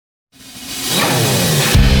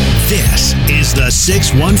This is the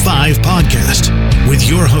 615 Podcast with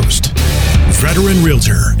your host, veteran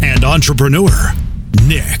realtor and entrepreneur,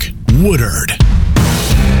 Nick Woodard.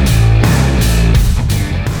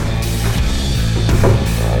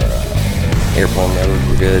 Airplane mode,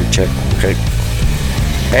 we're good. Check.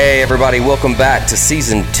 Hey, everybody, welcome back to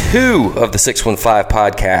Season 2 of the 615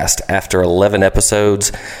 Podcast. After 11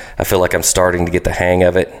 episodes, I feel like I'm starting to get the hang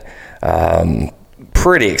of it.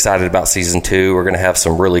 Pretty excited about Season 2. We're going to have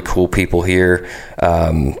some really cool people here,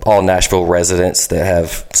 all Nashville residents that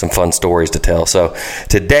have some fun stories to tell. So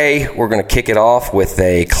today, we're going to kick it off with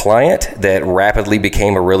a client that rapidly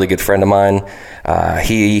became a really good friend of mine.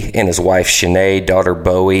 He and his wife, Shanae, daughter,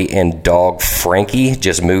 Bowie, and dog, Frankie,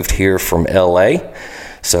 just moved here from L.A.,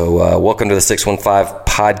 So welcome to the 615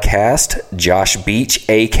 Podcast, Josh Beech,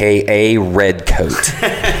 a.k.a. Redcoat.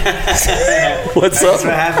 What's up? Thanks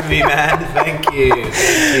for having me, man. Thank you.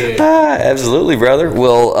 Absolutely, brother.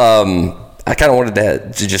 Well, I kind of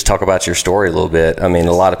wanted to just talk about your story a little bit. I mean,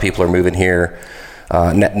 a lot of people are moving here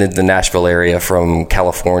in the Nashville area from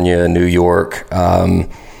California, New York.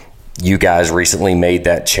 You guys recently made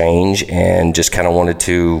that change and just kind of wanted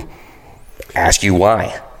to ask you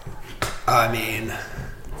why. I mean...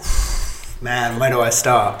 Man, where do I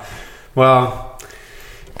start? Well,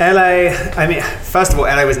 LA, first of all,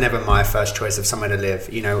 LA was never my first choice of somewhere to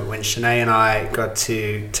live. You know, when Shanae and I got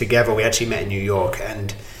together, we actually met in New York,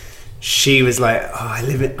 and she was like, "Oh, I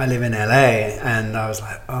live in LA," and I was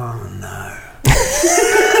like, "Oh no."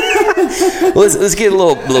 Well, let's get a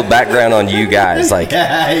little background on you guys. Like,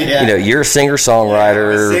 you know, you're a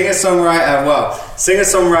singer-songwriter.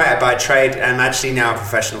 Singer-songwriter by trade. I'm actually now a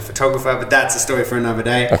professional photographer, but that's a story for another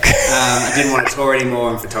day. Okay. I didn't want to tour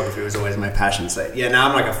anymore, and photography was always my passion. So yeah, now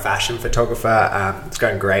I'm like a fashion photographer. It's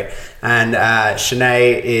going great. And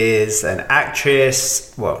Shanae is an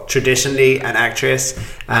actress. Well, traditionally an actress.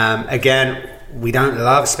 Again, we don't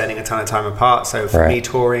love spending a ton of time apart. So for me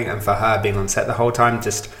touring and for her being on set the whole time,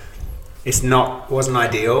 wasn't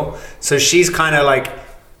ideal. So she's kind of like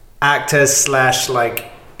actor /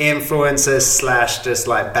 like influencer / just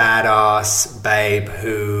like badass babe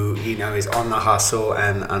who, you know, is on the hustle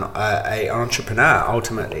and an entrepreneur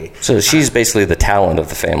ultimately. So she's basically the talent of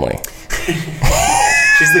the family.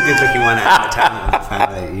 She's the good-looking one out of the talent of the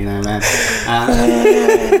family, you know, man.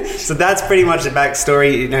 So that's pretty much the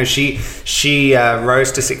backstory. You know, she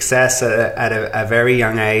rose to success at a very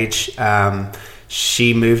young age.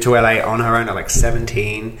 She moved to LA on her own at like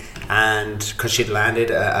 17, and because she'd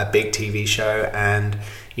landed a big TV show, and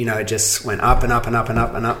you know, it just went up and up and up and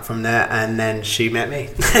up and up from there, and then she met me.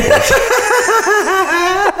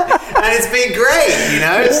 And it's been great, you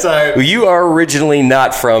know. So well, you are originally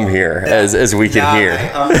not from here, as we can hear.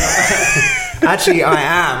 Actually, I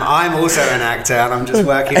am. I'm also an actor, and I'm just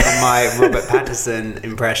working on my Robert Pattinson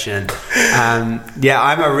impression.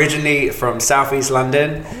 I'm originally from Southeast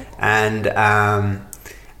London, and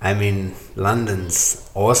I mean, London's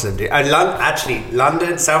awesome, dude.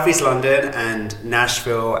 London, Southeast London, and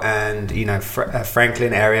Nashville, and you know,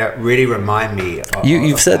 Franklin area really remind me of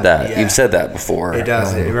You've said that. Yeah. You've said that before. It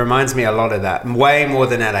does. It reminds me a lot of that, way more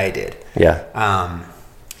than LA did. Yeah.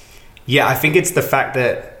 I think it's the fact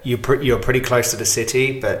that you're pretty close to the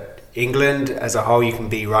city, but England as a whole, you can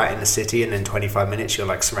be right in the city, and in 25 minutes you're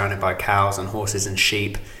like surrounded by cows and horses and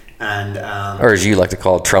sheep, and or as you like to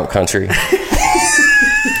call it, Trump country.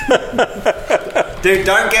 Dude,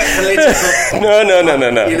 don't get political. No.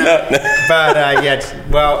 You know, but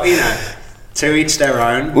well, you know, to each their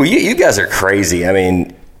own. Well, you guys are crazy. I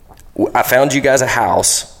mean, I found you guys a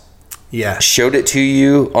house. Yeah. Showed it to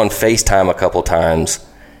you on FaceTime a couple times.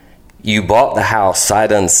 You bought the house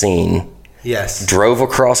sight unseen. Yes. Drove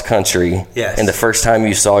across country. Yes. And the first time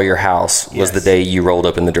you saw your house was the day you rolled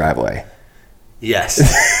up in the driveway. Yes.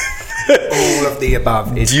 All of the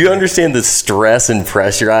above. Do you understand the stress and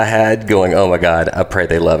pressure I had going, oh my God, I pray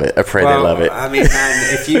they love it. I pray they love it. I mean,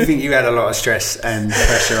 man, if you think you had a lot of stress and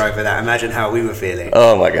pressure over that, imagine how we were feeling.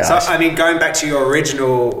 Oh my gosh. So, I mean, going back to your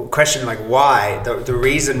original question, like why, the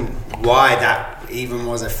reason why that even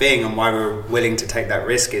was a thing and why we were willing to take that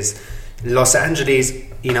risk is Los Angeles,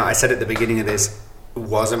 you know, I said at the beginning of this,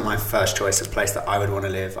 wasn't my first choice of place that I would want to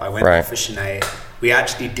live. I went there for Shanae. We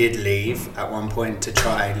actually did leave at one point to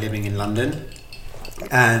try living in London,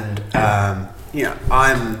 and you know,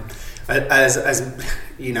 I'm as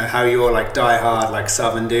you know how you're like diehard like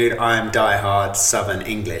Southern dude. I'm diehard Southern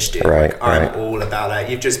English dude. I'm all about that.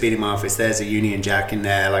 You've just been in my office. There's a Union Jack in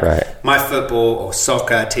there. Like my football or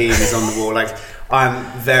soccer team is on the wall. Like I'm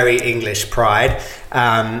very English pride.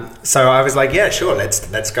 So I was like, yeah, sure,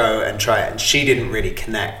 let's go and try it. And she didn't really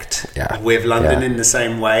connect with London in the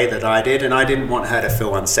same way that I did, and I didn't want her to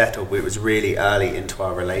feel unsettled. It was really early into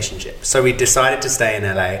our relationship. So we decided to stay in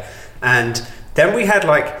LA, and then we had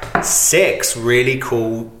like 6 really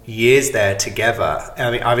cool years there together.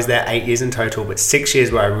 I mean, I was there 8 years in total, but 6 years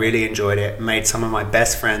where I really enjoyed it, made some of my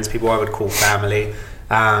best friends, people I would call family.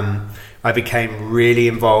 I became really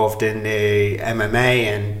involved in the MMA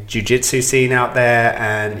and jiu-jitsu scene out there.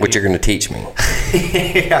 And which you're going to teach me.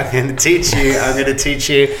 I'm going to teach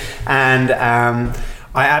you. And I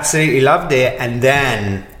absolutely loved it. And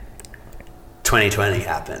then 2020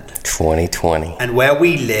 happened. 2020. And where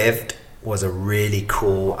we lived was a really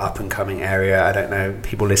cool up-and-coming area. I don't know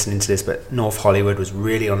people listening to this, but North Hollywood was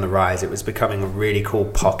really on the rise. It was becoming a really cool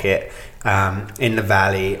pocket in the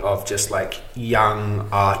valley of just like young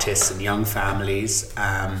artists and young families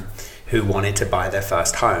who wanted to buy their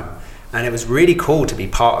first home. And it was really cool to be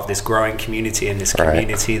part of this growing community and this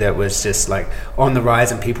community that was just like on the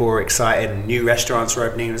rise, and people were excited and new restaurants were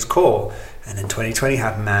opening. It was cool. And then 2020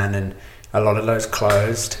 happened, man, and a lot of those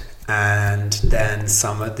closed. And then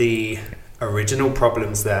some of the original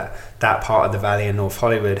problems that part of the valley in North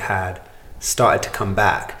Hollywood had started to come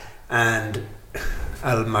back. And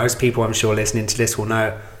most people, I'm sure, listening to this will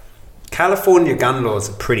know California gun laws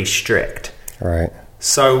are pretty strict. Right.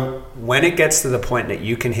 So when it gets to the point that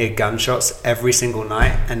you can hear gunshots every single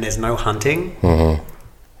night and there's no hunting,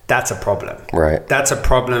 that's a problem. Right. That's a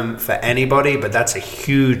problem for anybody, but that's a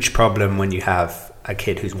huge problem when you have a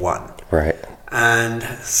kid who's 1. Right. And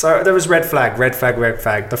so there was red flag.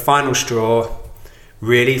 The final straw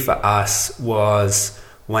really for us was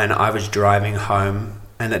when I was driving home,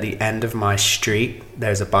 and at the end of my street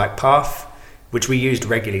there's a bike path which we used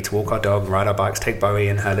regularly to walk our dog, ride our bikes, take Bowie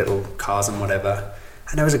in her little cars and whatever.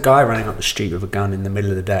 And there was a guy running up the street with a gun in the middle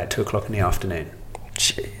of the day at 2 o'clock in the afternoon.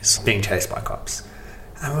 Jeez. Being chased by cops.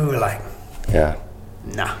 And we were like,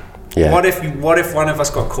 nah. Yeah. What if one of us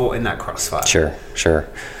got caught in that crossfire? Sure.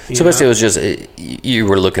 So basically it was just, you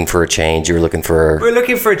were looking for a change. We were looking for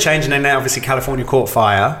a change, and then obviously California caught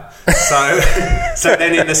fire. So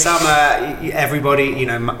then in the summer, everybody,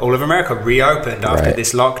 all of America reopened after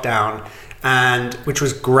this lockdown, and which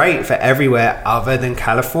was great for everywhere other than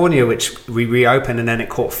California, which we reopened, and then it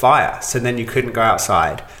caught fire. So then you couldn't go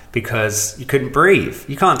outside because you couldn't breathe.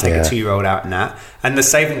 You can't take a 2-year-old out in that. And the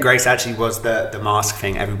saving grace actually was the mask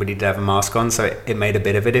thing. Everybody did have a mask on, so it made a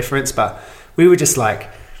bit of a difference. But we were just like,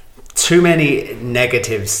 too many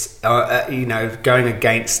negatives, going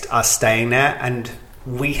against us staying there. And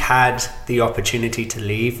we had the opportunity to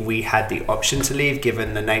leave. We had the option to leave,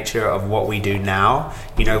 given the nature of what we do now.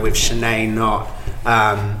 With Shanae not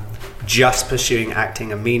just pursuing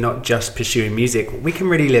acting and me not just pursuing music, we can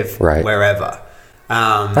really live wherever.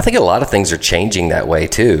 I think a lot of things are changing that way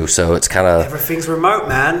too. So it's kind of everything's remote,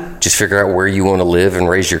 man. Just figure out where you want to live and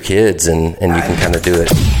raise your kids, and you can kind of do it.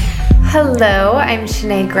 Hello, I'm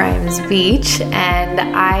Shanae Grimes Beech, and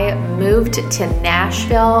I moved to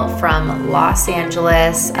Nashville from Los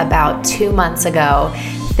Angeles about 2 months ago.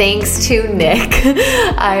 Thanks to Nick.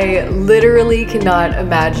 I literally cannot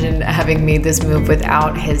imagine having made this move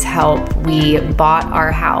without his help. We bought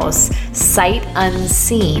our house sight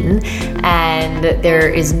unseen, and there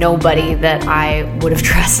is nobody that I would have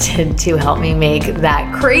trusted to help me make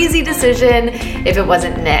that crazy decision if it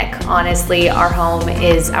wasn't Nick. Honestly, our home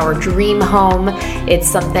is our dream home. It's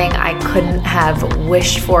something I couldn't have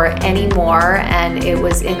wished for anymore, and it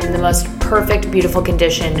was in the most perfect, beautiful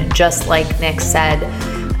condition, just like Nick said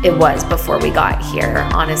it was before we got here.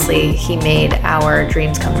 Honestly, he made our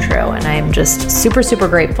dreams come true, and I'm just super, super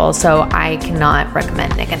grateful. So I cannot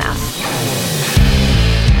recommend Nick enough.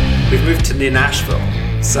 We've moved to near Nashville,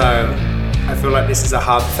 so I feel like this is a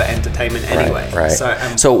hub for entertainment anyway. Right.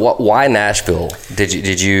 So why Nashville?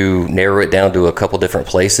 Did you narrow it down to a couple different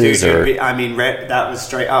places? That was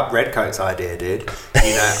straight up Redcoat's idea, dude.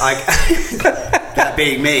 That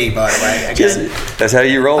being me, by the way. Again, that's how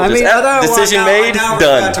you roll. Decision made, done.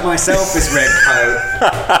 I refer to myself as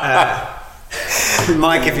Redcoat.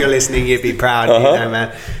 Mike, if you're listening, you'd be proud,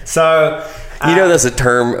 man. So... that's a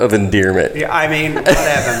term of endearment. Yeah,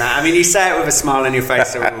 whatever, man. You say it with a smile on your face,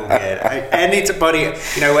 so we're all good. Anybody,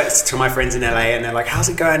 to my friends in LA, and they're like, how's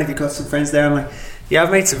it going? Have you got some friends there? I'm like, yeah,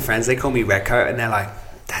 I've made some friends. They call me Redcoat, and they're like,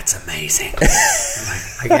 that's amazing. I'm like,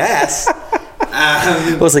 I guess.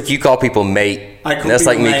 Well, it's like you call people mate. That's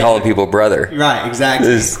like me calling people brother. Right,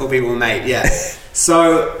 exactly. Call people mate, yeah.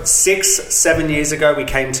 So 6-7 years ago, we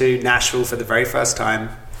came to Nashville for the very first time.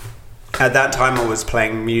 At that time, I was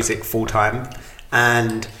playing music full time,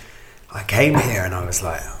 and I came here and I was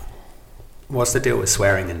like, What's the deal with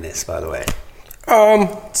swearing in this, by the way?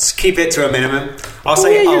 Just keep it to a minimum. I'll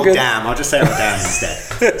say, good. damn. I'll just say, oh, damn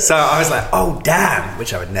instead. So I was like, oh, damn,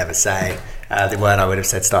 which I would never say. The word I would have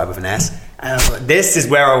said started with an S. And I was like, this is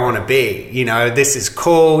where I want to be. You know, this is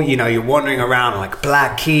cool. You know, you're wandering around, like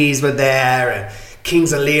Black Keys were there, and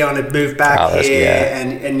Kings of Leon had moved back here. Yeah.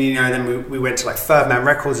 And you know, then we went to like Third Man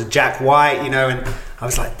Records with Jack White, you know, and I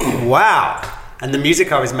was like, wow. And the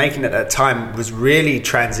music I was making at that time was really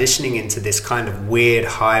transitioning into this kind of weird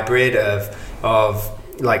hybrid of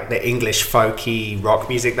like the English folky rock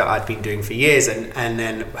music that I'd been doing for years, and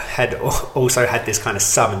then had also had this kind of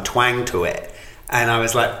southern twang to it. And I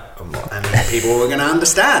was like, people were going to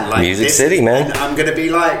understand. Like Music City, man. And I'm going to be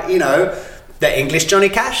like, you know, the English Johnny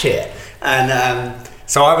Cash here. And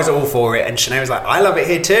so I was all for it. And Sinead was like, I love it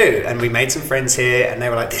here too. And we made some friends here, and they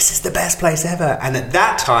were like, this is the best place ever. And at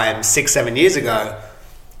that time, 6-7 years ago,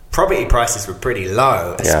 property prices were pretty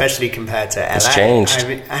low, especially compared to LA. It's changed.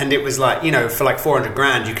 And it was like, you know, for like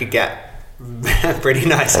 $400,000, you could get a pretty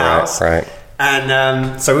nice house. Right.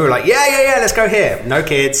 And so we were like, yeah, let's go here. No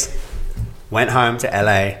kids. Went home to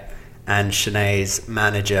LA, and Sinead's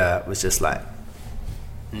manager was just like,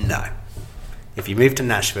 no. If you move to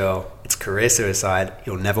Nashville, it's career suicide.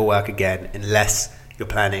 You'll never work again unless you're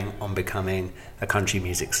planning on becoming a country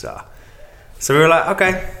music star. So we were like,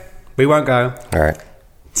 okay, we won't go. All right.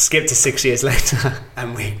 Skip to 6 years later,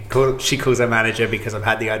 and she calls her manager because I've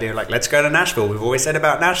had the idea, like, let's go to Nashville. We've always said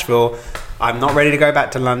about Nashville. I'm not ready to go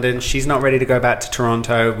back to London. She's not ready to go back to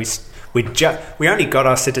Toronto. We only got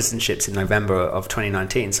our citizenships in November of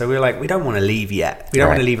 2019, so we were like, we don't want to leave yet. We don't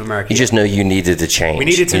want to leave America yet. You just know you needed to change. We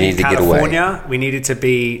needed to be in California. Get away. We needed to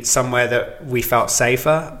be somewhere that we felt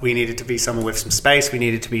safer. We needed to be somewhere with some space. We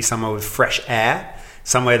needed to be somewhere with fresh air,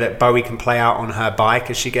 somewhere that Bowie can play out on her bike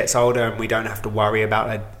as she gets older, and we don't have to worry about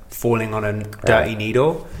her falling on a dirty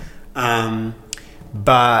needle.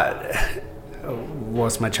 But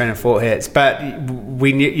what's my train of thought here? But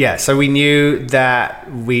we knew, so we knew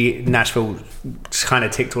that Nashville kind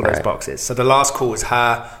of ticked all those boxes. So the last call was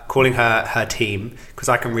her calling her team, because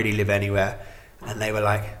I can really live anywhere, and they were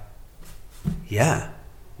like, yeah,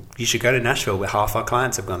 you should go to Nashville, where half our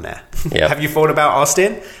clients have gone there. Yep. Have you thought about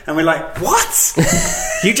Austin? And we're like, what?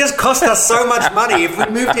 You just cost us so much money. If we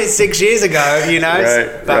moved here 6 years ago, you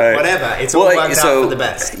know, whatever. It's all worked out for the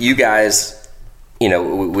best. You guys, you know,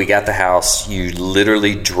 we got the house. You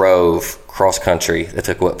literally drove cross country. That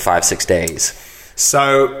took 5-6 days.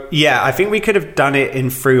 So I think we could have done it in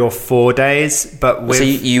 3 or 4 days, but with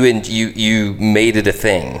you made it a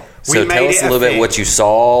thing. So tell us a little bit what you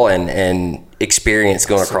saw and experience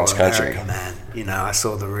going across country. America, man. You know, I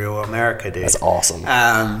saw the real America, dude. That's awesome.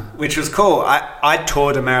 Which was cool. I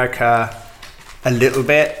toured America a little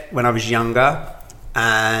bit when I was younger,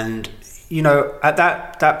 and you know, at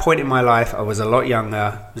that point in my life, I was a lot younger.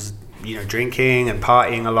 I was, you know, drinking and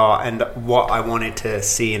partying a lot, and what I wanted to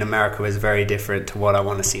see in America was very different to what I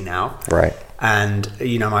want to see now. Right. And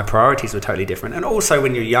you know, my priorities were totally different. And also,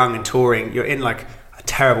 when you're young and touring, you're in like a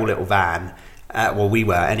terrible little van. Well, we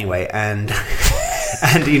were anyway, and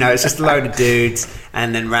you know, it's just a load of dudes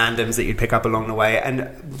and then randoms that you'd pick up along the way, and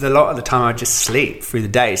a lot of the time I'd just sleep through the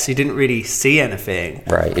day, so you didn't really see anything.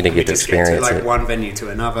 Right, you didn't get to experience it. Like one venue to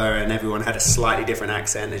another, and everyone had a slightly different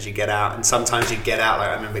accent as you get out, and sometimes you'd get out,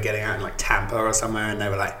 like I remember getting out in like Tampa or somewhere, and they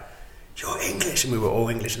were like, you're English, and we were all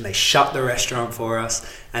English, and they shut the restaurant for us,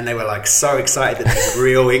 and they were like so excited that there's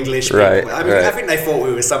real English people. I think they thought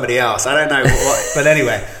we were somebody else. I don't know what, but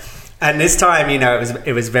anyway. And this time, you know,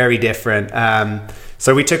 it was very different.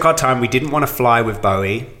 So we took our time. We didn't want to fly with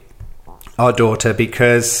Bowie, our daughter,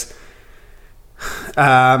 because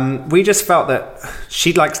we just felt that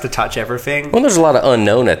she likes to touch everything. Well, there's a lot of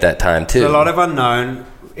unknown at that time too. There's a lot of unknown.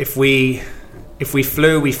 If we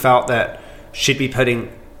flew, we felt that she'd be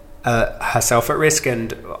putting herself at risk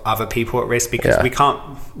and other people at risk, because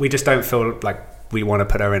we just don't feel like we want to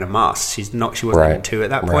put her in a mask. She wasn't even 2 at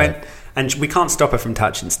that point. And we can't stop her from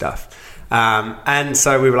touching stuff. And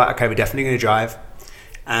so we were like, okay, we're definitely going to drive.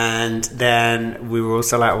 And then we were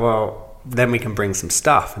also like, well, then we can bring some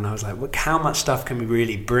stuff. And I was like, well, how much stuff can we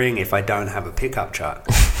really bring if I don't have a pickup truck?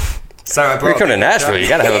 So I brought. You're coming to Nashville, you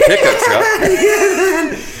got to have a pickup truck.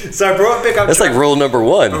 Yeah, so I brought a pickup truck. That's like rule number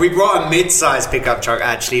 1. But we brought a mid-sized pickup truck,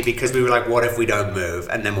 actually, because we were like, what if we don't move?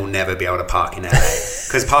 And then we'll never be able to park in LA.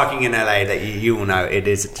 Because parking in LA, that you will know, it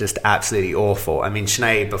is just absolutely awful. I mean,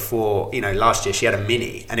 Sinead, before, you know, last year, she had a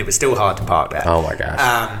Mini, and it was still hard to park there. Oh my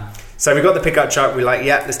gosh. So we got the pickup truck. We were like,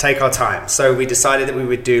 let's take our time. So we decided that we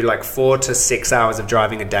would do like 4 to 6 hours of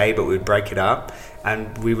driving a day, but we would break it up.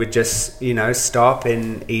 and we would just, stop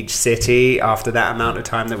in each city after that amount of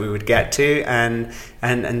time that we would get to, and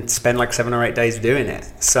spend like 7 or 8 days doing it.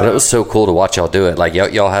 So it was so cool to watch y'all do it. Like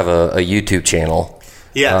y'all have a YouTube channel.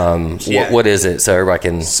 Yeah. What is it? So everybody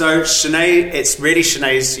can. So Shanae, it's really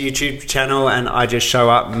Shanae's YouTube channel, and I just show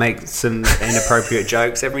up and make some inappropriate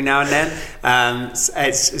jokes every now and then.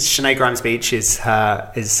 It's Shanae Grimes Beech is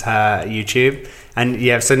her YouTube,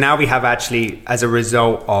 and so now we have actually, as a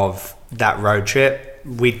result of that road trip,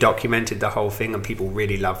 we documented the whole thing, and people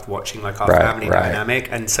really loved watching like our family dynamic.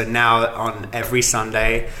 And so now on every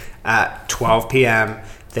Sunday at 12 p.m.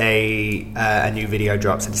 a new video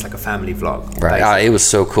drops, and it's like a family vlog. Right. It was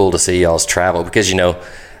so cool to see y'all's travel, because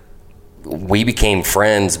we became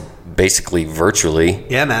friends basically virtually.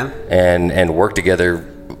 Yeah, man. And worked together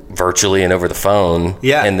virtually and over the phone.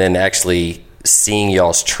 Yeah. And then actually seeing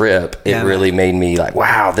y'all's trip, it really made me like,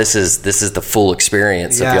 wow, this is the full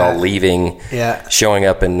experience of y'all leaving, showing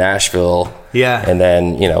up in Nashville. Yeah. And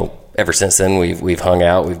then, ever since then, we've hung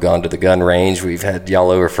out. We've gone to the gun range. We've had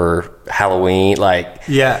y'all over for Halloween.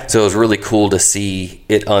 So it was really cool to see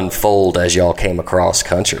it unfold as y'all came across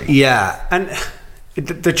country. Yeah, and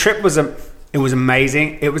the trip was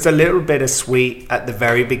amazing. It was a little bittersweet at the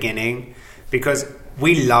very beginning, because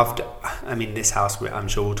we loved. I mean, this house. I'm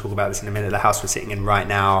sure we'll talk about this in a minute. The house we're sitting in right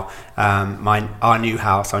now, our new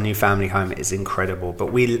house, our new family home, is incredible. But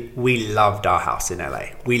we loved our house in LA.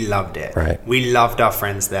 We loved it. Right. We loved our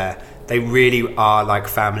friends there. They really are like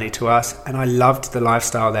family to us, and I loved the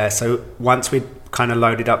lifestyle there. So once we kind of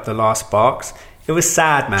loaded up the last box, it was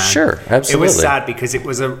sad, man. Sure, absolutely. It was sad because it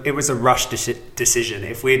was a rushed decision.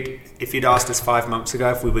 If you'd asked us 5 months ago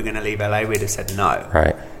if we were going to leave LA, we'd have said no.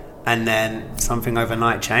 Right. And then something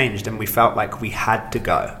overnight changed, and we felt like we had to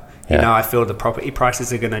go. Yeah. I feel the property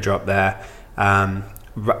prices are going to drop there.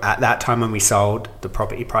 At that time when we sold, the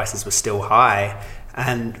property prices were still high,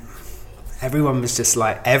 and everyone was just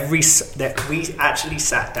like, we actually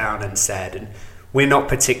sat down and said, and we're not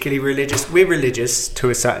particularly religious. We're religious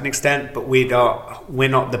to a certain extent, but we're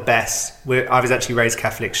not the best. I was actually raised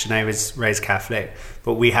Catholic. Shanae was raised Catholic,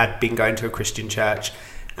 but we had been going to a Christian church.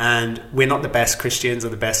 And we're not the best Christians or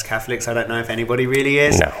the best Catholics. I don't know if anybody really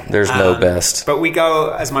is. No, there's no best. But we go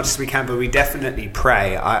as much as we can, but we definitely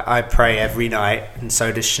pray. I pray every night, and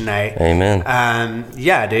so does Shanae. Amen.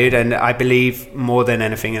 Yeah, dude. And I believe more than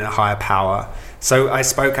anything in a higher power. So I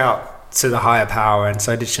spoke out to the higher power, and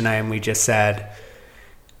so did Shanae, and we just said,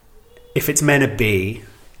 if it's meant to be,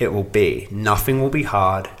 it will be. Nothing will be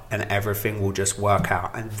hard, and everything will just work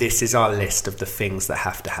out. And this is our list of the things that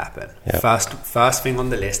have to happen. Yep. First thing on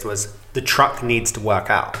the list was the truck needs to work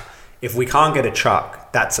out. If we can't get a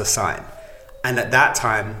truck, that's a sign. And at that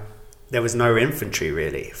time, there was no inventory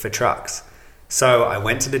really for trucks. So I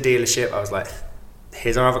went to the dealership. I was like,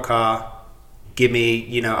 here's our other car. Give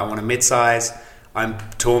me, I want a mid-size. I'm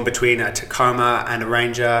torn between a Tacoma and a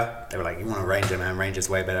Ranger. They were like, you want a Ranger, man? Ranger's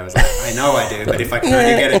way better. I was like, I know I do, but if I can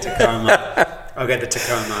only get a Tacoma, I'll get the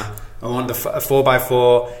Tacoma. I want a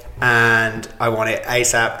 4x4, and I want it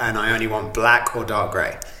ASAP, and I only want black or dark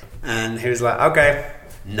grey. And he was like, okay,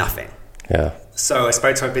 nothing. Yeah. So I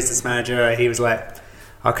spoke to my business manager. He was like,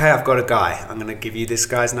 okay, I've got a guy. I'm going to give you this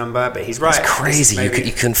guy's number, but he's right. It's crazy. You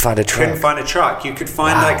couldn't find a truck. Couldn't find a truck. You could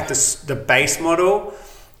find like the base model.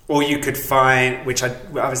 Or you could find, which I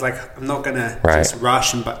was like, I'm not going to just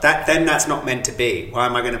rush. But then that's not meant to be. Why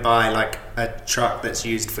am I going to buy like a truck that's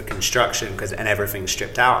used for construction and everything's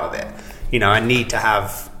stripped out of it? I need to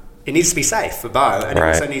have, it needs to be safe for Bo. And it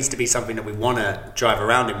also needs to be something that we want to drive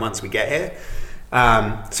around in once we get here.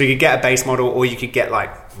 So you could get a base model, or you could get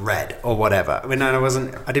like red or whatever. I mean,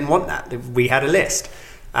 I didn't want that. We had a list.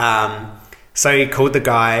 So he called the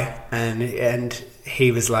guy, and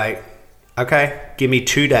he was like, okay, give me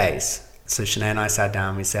 2 days. So Shanae and I sat down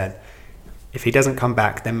and we said, if he doesn't come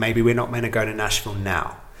back, then maybe we're not meant to go to Nashville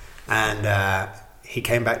now. And he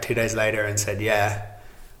came back 2 days later and said, yeah,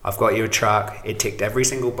 I've got you a truck. It ticked every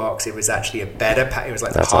single box. It was actually a better it was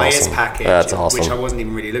like the highest package. That's awesome. Which I wasn't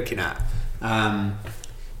even really looking at.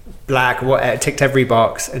 Black, it ticked every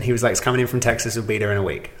box, and he was like, it's coming in from Texas, will be there in a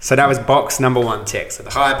week. So that was box number 1 tick. So the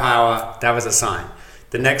higher power, that was a sign.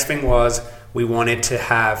 The next thing was, we wanted to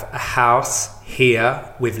have a house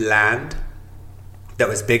here with land that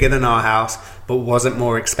was bigger than our house, but wasn't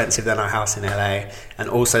more expensive than our house in LA. And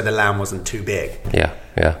also the land wasn't too big.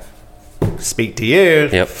 Yeah. Speak to you.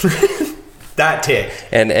 Yep. That tick.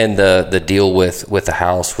 And the deal with the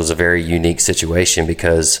house was a very unique situation,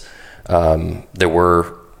 because there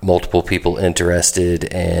were multiple people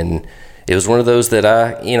interested, and it was one of those that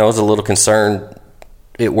I was a little concerned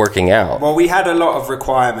it working out? Well, we had a lot of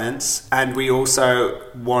requirements, and we also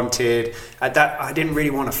wanted that. I didn't really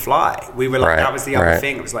want to fly. We were like, that was the other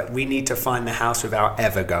thing. It was like, we need to find the house without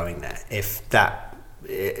ever going there.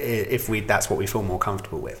 That's what we feel more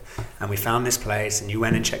comfortable with. And we found this place, and you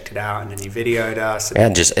went and checked it out, and then you videoed us.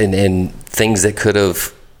 And things that could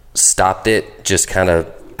have stopped it just kind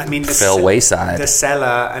of fell wayside. The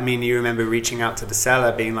seller, you remember reaching out to the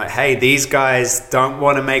seller being like, hey, these guys don't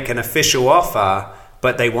want to make an official offer,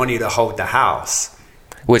 but they want you to hold the house.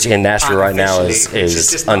 Which in Nashville right now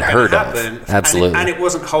is unheard of. Absolutely. And it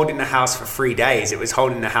wasn't holding the house for 3 days. It was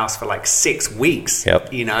holding the house for like 6 weeks,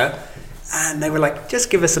 And they were like, just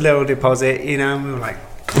give us a little deposit, and we were like,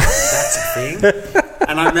 that's a thing?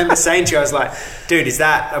 And I remember saying to you, I was like, dude,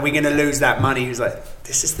 are we going to lose that money? He was like,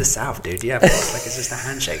 this is the South, dude. Yeah, boss. Like, it's just a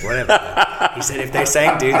handshake, whatever. He said, if they're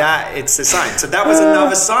saying do that, it's a sign. So that was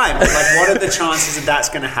another sign. But like, what are the chances that that's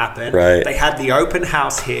going to happen? Right. They had the open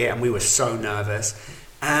house here, and we were so nervous.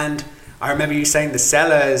 And I remember you saying the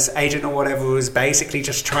seller's agent or whatever was basically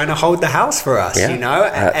just trying to hold the house for us, And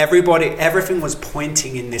everything was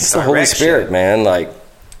pointing in this direction. The Holy Spirit, man. Like,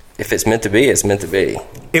 if it's meant to be, it's meant to be.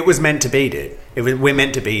 It was meant to be, dude. We're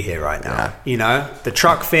meant to be here right now. Yeah. The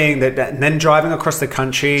truck thing, and then driving across the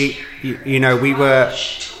country, we were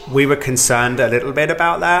concerned a little bit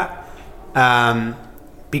about that.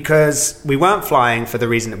 Because we weren't flying for the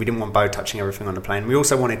reason that we didn't want Bo touching everything on the plane. We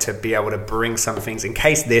also wanted to be able to bring some things in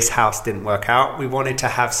case this house didn't work out. We wanted to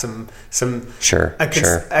have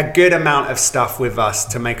a good amount of stuff with us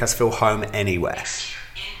to make us feel home anywhere.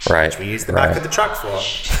 Right. Which we used the back of the truck for,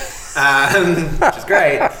 which is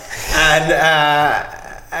great. And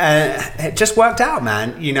it just worked out,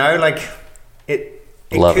 man. It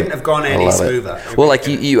couldn't have gone any smoother. Well, like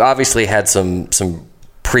you obviously had some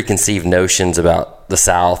preconceived notions about the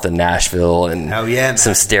South and Nashville and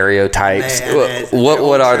some stereotypes.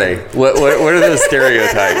 What are they? What are those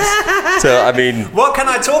stereotypes? So what can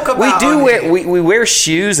I talk about? We wear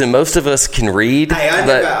shoes, and most of us can read. Hey,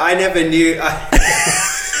 I never knew.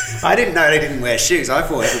 I didn't know they didn't wear shoes. I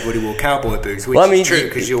thought everybody wore cowboy boots, which is true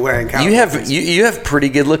because you're wearing cowboy boots. You have pretty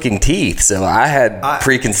good looking teeth, so I had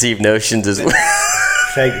preconceived notions as well.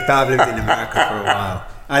 I've lived in America for a while.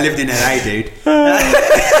 I lived in LA, dude.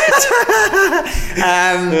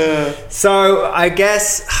 So I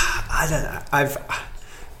guess I don't know.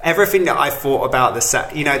 Everything that I thought about there's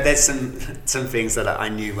some things that I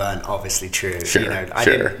knew weren't obviously true. Sure,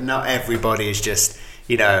 not everybody is just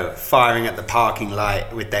firing at the parking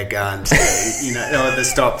light with their guns, or the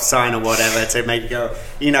stop sign or whatever to make you go,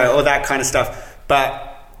 all that kind of stuff. But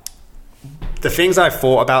the things I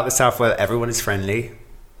thought about the South were everyone is friendly.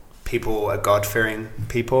 People are God-fearing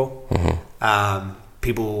people. Mm-hmm.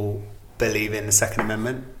 People believe in the Second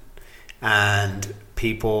Amendment, and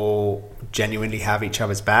people genuinely have each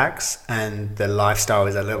other's backs, and the lifestyle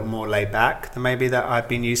is a little more laid back than maybe that I've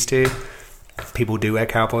been used to. People do wear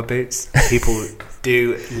cowboy boots. People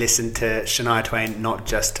do listen to Shania Twain, not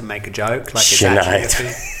just to make a joke. Like it's actually a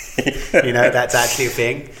thing. That's actually a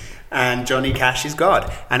thing. And Johnny Cash is God.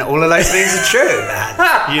 And all of those things are true, man.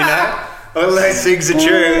 All of those things are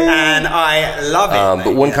true, and I love it.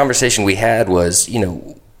 But one conversation we had was,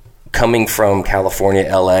 coming from California,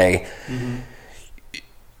 LA, mm-hmm.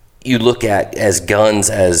 you look at as guns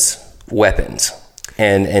as weapons.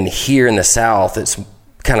 And here in the South, it's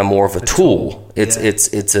kind of more of a tool. It's a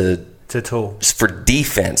tool. It's for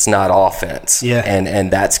defense, not offense. Yeah. And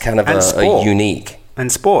that's kind of a unique. And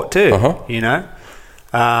sport too,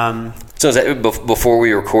 So before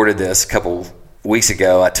we recorded this a couple weeks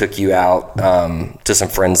ago, I took you out to some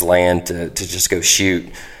friends' land to just go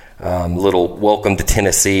shoot little welcome to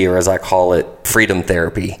Tennessee, or as I call it, freedom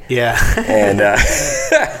therapy. Yeah. And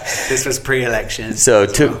this was pre-election. So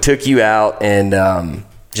took you out and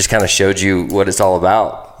just kind of showed you what it's all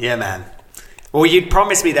about. Yeah, man. Well, you'd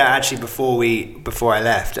promised me that actually before I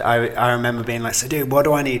left. I remember being like, so dude, what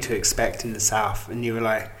do I need to expect in the South? And you were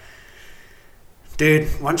like,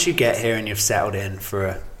 dude, once you get here and you've settled in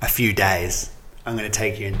for a few days, I'm going to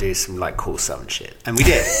take you and do some like cool Southern shit. And we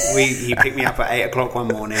did. He picked me up at 8 o'clock one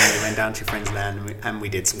morning. We went down to your friend's land and we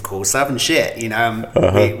did some cool Southern shit. We on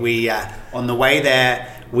the way there,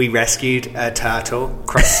 we rescued a turtle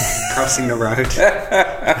crossing the road.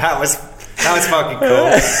 That was fucking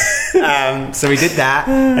cool. So we did that,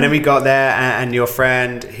 and then we got there, and your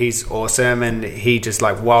friend, he's awesome, and he just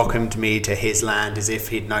like welcomed me to his land as if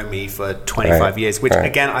he'd known me for 25 years, which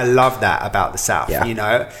again, I love that about the South. Yeah.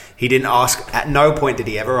 He didn't ask, at no point did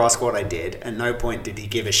he ever ask what I did, at no point did he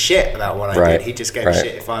give a shit about what I did. He just gave a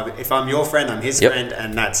shit. If I'm your friend, I'm his friend,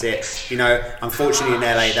 and that's it. Unfortunately in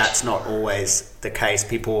LA, that's not always the case.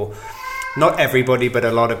 People not everybody, but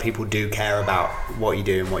a lot of people do care about what you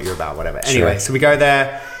do and what you're about, whatever. Anyway, so we go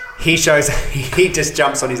there. He just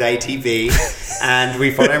jumps on his ATV and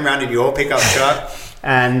we follow him around in your pickup truck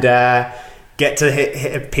and get to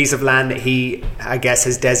hit a piece of land that he, I guess,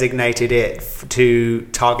 has designated it to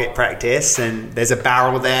target practice. And there's a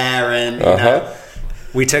barrel there and, you know,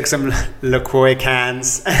 we took some LaCroix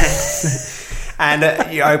cans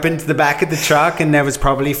and you opened the back of the truck and there was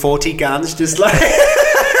probably 40 guns just like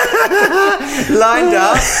lined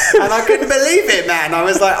up. And I couldn't believe it, man. I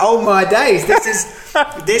was like, oh my days,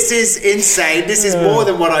 this is insane. This is more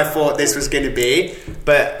than what I thought this was going to be.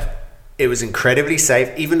 But it was incredibly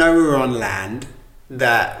safe, even though we were on land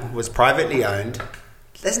that was privately owned.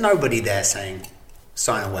 There's nobody there saying,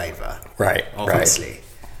 sign a waiver. Right, obviously.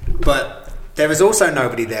 Right. But there was also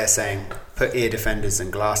nobody there saying, put ear defenders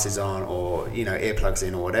and glasses on or, you know, earplugs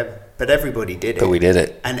in or whatever. But everybody did it. But we did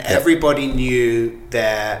it. And everybody knew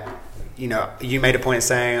that, you know, you made a point of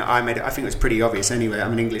saying, I think it was pretty obvious anyway.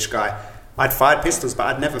 I'm an English guy. I'd fired pistols, but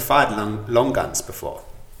I'd never fired long guns before.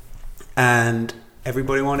 And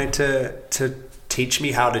everybody wanted to teach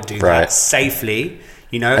me how to do that safely.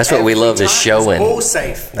 You know, that's what we love is showing. All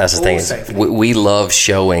safe. That's the thing. We love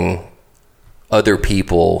showing other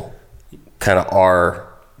people kind of our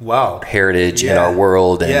heritage and our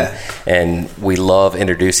world, and we love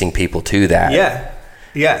introducing people to that.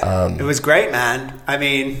 It was great, man. I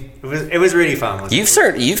mean, it was really fun.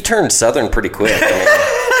 You've turned Southern pretty quick.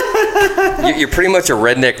 You're pretty much a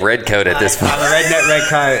redneck redcoat at this point. I'm a redneck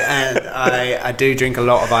redcoat, and I do drink a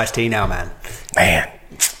lot of iced tea now, man.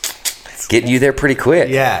 Getting you there pretty quick.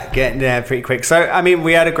 Yeah, getting there pretty quick. So, I mean,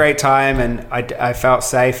 we had a great time, and I felt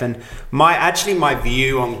safe. And my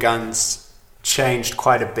view on guns changed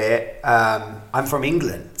quite a bit. I'm from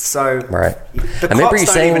England, so the cops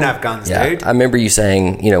don't even have guns, dude. I remember you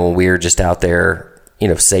saying, you know, when we were just out there, you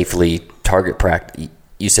know, safely target practice,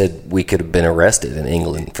 you said we could have been arrested in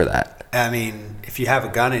England for that. I mean, if you have a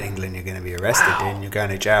gun in England, you're going to be arrested and you're going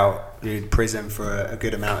to jail, you're in prison for a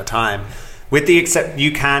good amount of time. With the except,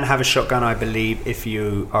 you can have a shotgun, I believe, if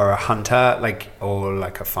you are a hunter, or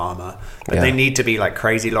a farmer. But they need to be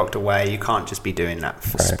crazy locked away. You can't just be doing that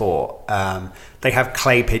for sport. They have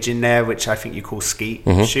clay pigeon there, which I think you call skeet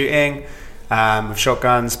shooting with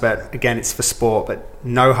shotguns. But again, it's for sport. But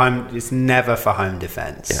it's never for home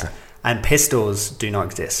defense. Yeah. And pistols do not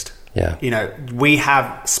exist. Yeah. You know, we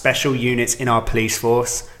have special units in our police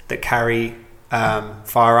force that carry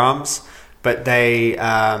firearms. But they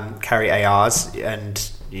carry ARs,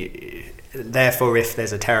 and therefore, if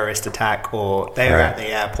there's a terrorist attack or they're at the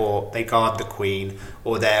airport, they guard the Queen,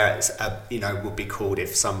 or would be called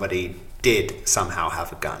if somebody did somehow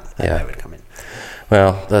have a gun, and they would come in.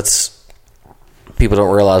 Well, people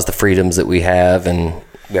don't realize the freedoms that we have, and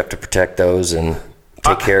we have to protect those and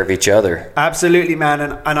take care of each other. Absolutely, man,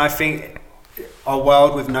 and I think a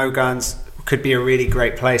world with no guns could be a really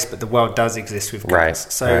great place, but the world does exist with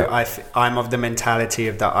guns. I'm of the mentality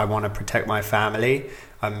of that I want to protect my family,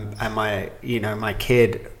 and my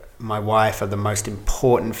kid, my wife are the most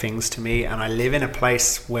important things to me, and I live in a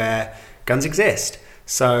place where guns exist.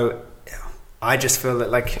 So I just feel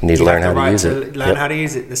that you need to learn how to use it. Learn how to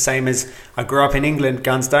use it. The same as I grew up in England,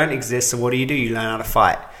 guns don't exist. So what do? You learn how to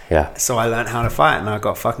fight. Yeah. So I learned how to fight, and I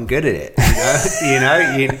got fucking good at it.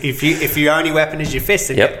 If your only weapon is your fist,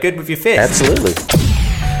 then get good with your fist. Absolutely.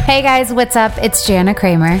 Hey guys, what's up? It's Jana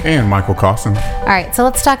Kramer. And Michael Costin. All right, so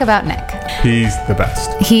let's talk about Nick. He's the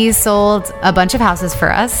best. He's sold a bunch of houses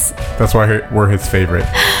for us. That's why we're his favorite.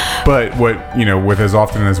 But with as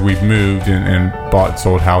often as we've moved and bought and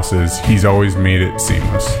sold houses, he's always made it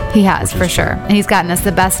seamless. He has, for sure. And he's gotten us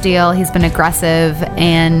the best deal. He's been aggressive.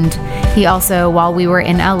 And he also, while we were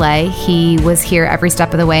in LA, he was here every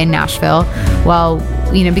step of the way in Nashville. Well,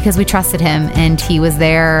 because we trusted him, and he was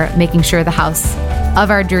there making sure the house of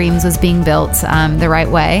our dreams was being built the right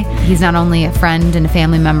way. He's not only a friend and a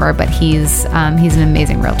family member, but he's an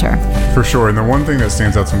amazing realtor. For sure. And the one thing that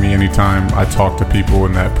stands out to me anytime I talk to people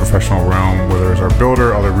in that professional realm, whether it's our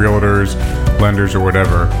builder, other realtors, lenders, or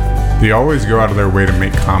whatever, they always go out of their way to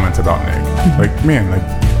make comments about Nick.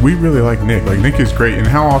 We really like Nick. Nick is great. And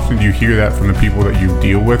how often do you hear that from the people that you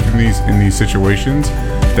deal with in these situations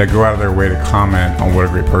that go out of their way to comment on what a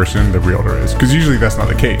great person the realtor is? Because usually that's not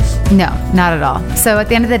the case. No, not at all. So at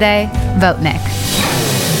the end of the day, vote Nick.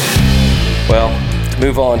 Well,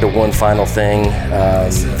 move on to one final thing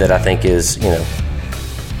that I think is,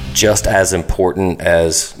 just as important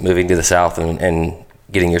as moving to the South and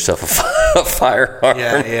getting yourself a firearm.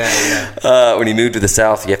 Yeah. When you move to the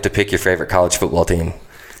South, you have to pick your favorite college football team.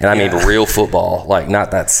 And I mean real football, like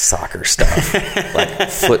not that soccer stuff, like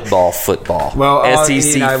football. Well, SEC we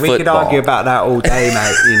football. could argue about that all day,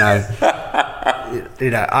 mate.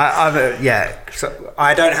 So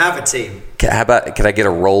I don't have a team. Can I get a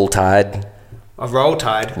roll tide? A roll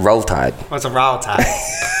tide. Roll tide. What's a roll tide?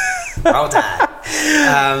 Roll tide.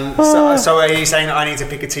 So are you saying that I need to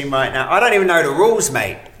pick a team right now? I don't even know the rules,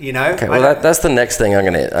 mate. Okay, well that's the next thing I'm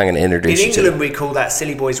gonna introduce you to. In England, we call that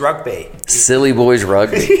silly boys rugby. Silly boys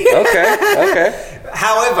rugby. Okay.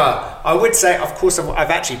 However, I would say, of course, I've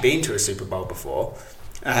actually been to a Super Bowl before.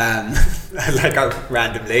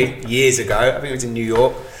 Randomly years ago. I think it was in New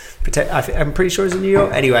York. I'm pretty sure it was in New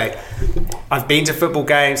York. Anyway, I've been to football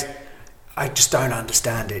games. I just don't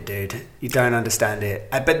understand it, dude. You don't understand it.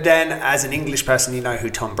 But then, as an English person, you know who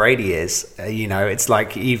Tom Brady is. It's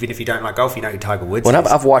like, even if you don't like golf, you know who Tiger Woods is.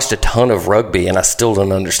 I've watched a ton of rugby, and I still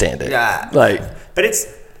don't understand it. Yeah. But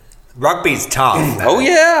rugby's tough. Oh,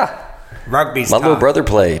 yeah. Rugby's tough. My little brother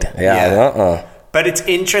played. Yeah. But it's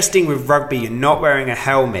interesting with rugby, you're not wearing a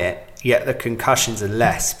helmet, yet the concussions are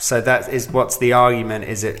less. So that is what's the argument?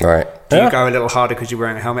 Is it, right. Do you go a little harder because you're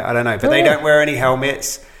wearing a helmet? I don't know. But they don't wear any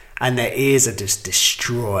helmets. And their ears are just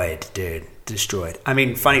destroyed, dude. Destroyed. I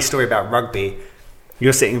mean, funny story about rugby.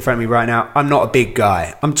 You're sitting in front of me right now. I'm not a big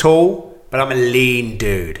guy. I'm tall, but I'm a lean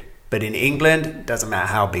dude. But in England, it doesn't matter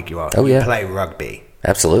how big you are. Oh, yeah. You play rugby.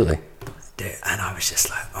 Absolutely. Dude, and I was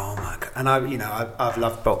just like, oh my God. And I've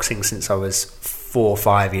loved boxing since I was 4 or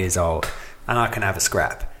 5 years old. And I can have a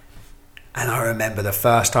scrap. And I remember the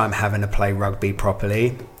first time having to play rugby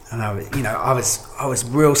properly. And I was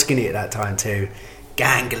real skinny at that time too.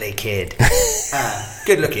 Gangly kid,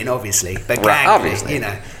 good looking obviously, but gangly, obviously.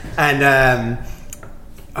 And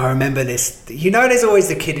I remember this. There's always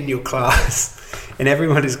the kid in your class, in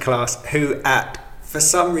everyone's class, who for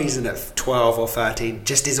some reason at 12 or 13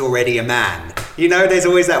 just is already a man. There's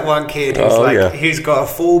always that one kid who's got a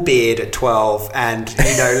full beard at 12 and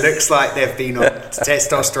looks like they've been on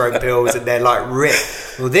testosterone pills and they're like ripped.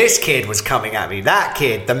 Well, this kid was coming at me. That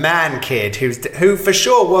kid, the man kid, who for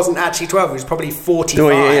sure wasn't actually 12. He was probably 45. Oh,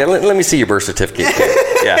 yeah. Let me see your birth certificate.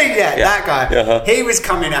 Yeah, that guy. Uh-huh. He was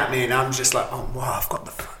coming at me and I'm just like, oh wow, I've got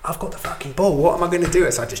the fucking ball. What am I going to do?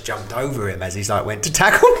 So I just jumped over him as he's like went to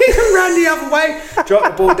tackle me and ran the other way.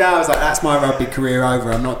 Dropped the ball down. I was like, that's my rugby career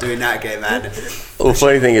over. I'm not doing that again, man. Well,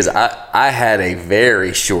 funny thing is, I had a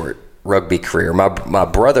very short rugby career. My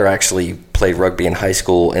brother actually played rugby in high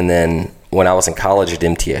school, and then when I was in college at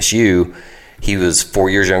MTSU, he was 4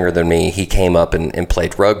 years younger than me. He came up and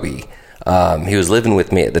played rugby. He was living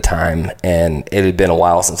with me at the time, and it had been a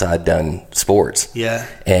while since I had done sports. Yeah.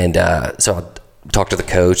 And so I talked to the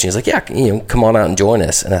coach, and he's like, yeah, come on out and join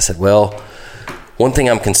us. And I said, well, one thing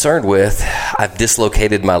I'm concerned with, I've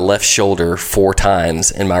dislocated my left shoulder 4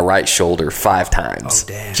 times and my right shoulder 5 times. Oh,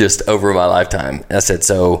 damn. Just over my lifetime. And I said,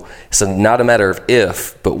 so not a matter of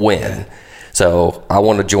if, but when. Yeah. So I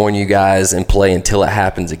want to join you guys and play until it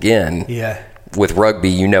happens again. Yeah. With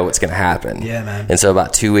rugby, it's going to happen. Yeah, man. And so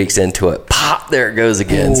about 2 weeks into it, pop, there it goes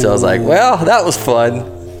again. Ooh. So I was like, well, that was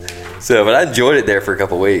fun. So, but I enjoyed it there for a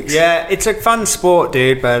couple of weeks. Yeah, it's a fun sport,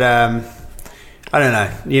 dude, but I don't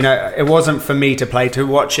know. It wasn't for me to play, to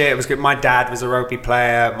watch it. It was good. My dad was a rugby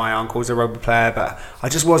player. My uncle was a rugby player, but I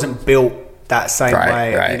just wasn't built that same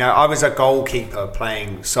way. Right. I was a goalkeeper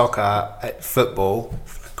playing soccer at football.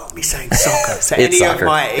 Got me saying soccer. So any soccer. Of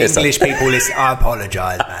my English people listen, I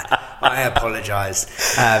apologise, man. I apologise.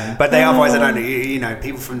 But otherwise I don't,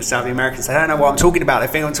 people from the South Americans, they don't know what I'm talking about. They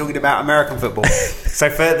think I'm talking about American football. So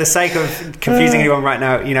for the sake of confusing anyone right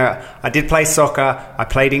now, I did play soccer. I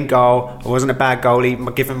played in goal. I wasn't a bad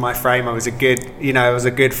goalie. Given my frame, I was a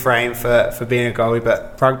good frame for being a goalie.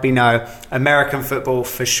 But rugby, no. American football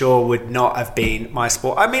for sure would not have been my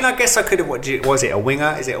sport. I mean, I guess I could have. Was it a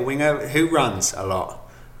winger? Is it a winger? Who runs a lot?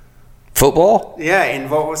 Football? Yeah,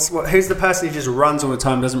 who's the person who just runs all the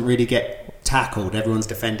time, doesn't really get tackled, everyone's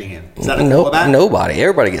defending him? Is that a quarterback? Nobody.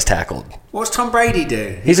 Everybody gets tackled. What's Tom Brady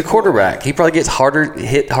do? He's a quarterback. He probably gets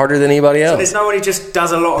hit harder than anybody else. So there's no one who just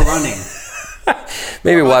does a lot of running?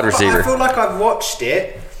 Maybe a wide receiver. I feel like I've watched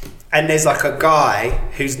it, and there's like a guy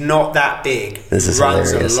who's not that big, runs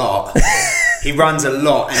hilarious. A lot. He runs a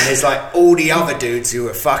lot, and there's like all the other dudes who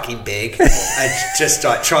are fucking big and just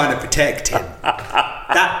like trying to protect him.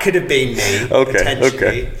 That could have been me,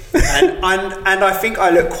 potentially. Okay. And I think I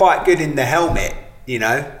look quite good in the helmet,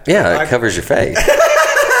 Yeah, it covers your face.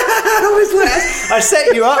 I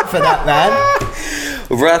set you up for that, man.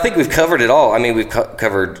 Well, I think we've covered it all. I mean, we've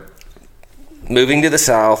covered moving to the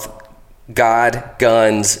South, God,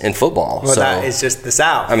 guns, and football. Well, that is just the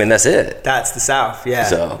South. I mean, that's it. That's the South, yeah.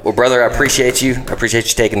 So, well, brother, I appreciate you. I appreciate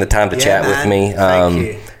you taking the time to chat with me. Thank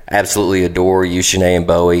you. absolutely adore you, Shanae and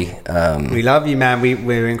Bowie. We love you, man.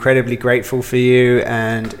 We're incredibly grateful for you,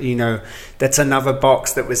 and that's another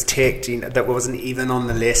box that was ticked, that wasn't even on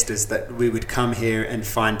the list, is that we would come here and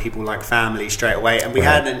find people like family straight away, and we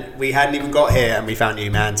hadn't even got here, and we found you,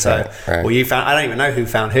 man. So, right. well, you found. I don't even know who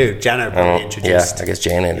found who. Jana probably introduced. Yeah, I guess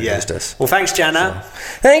Jana introduced us. Well, thanks, Jana.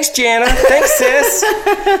 Thanks, Jana. Thanks, sis.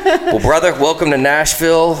 Well, brother, welcome to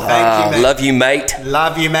Nashville. Thank you, mate. Love you, mate.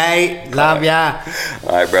 Love you, mate. Love ya.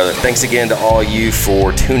 All right, brother. Thanks again to all you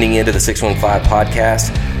for tuning into the 615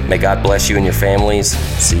 podcast. May God bless you and your families.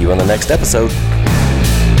 See you on the next episode.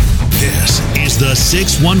 This is the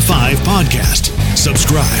 615 podcast.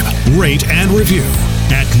 Subscribe, rate, and review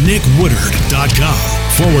at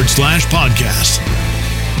nickwoodard.com/podcast.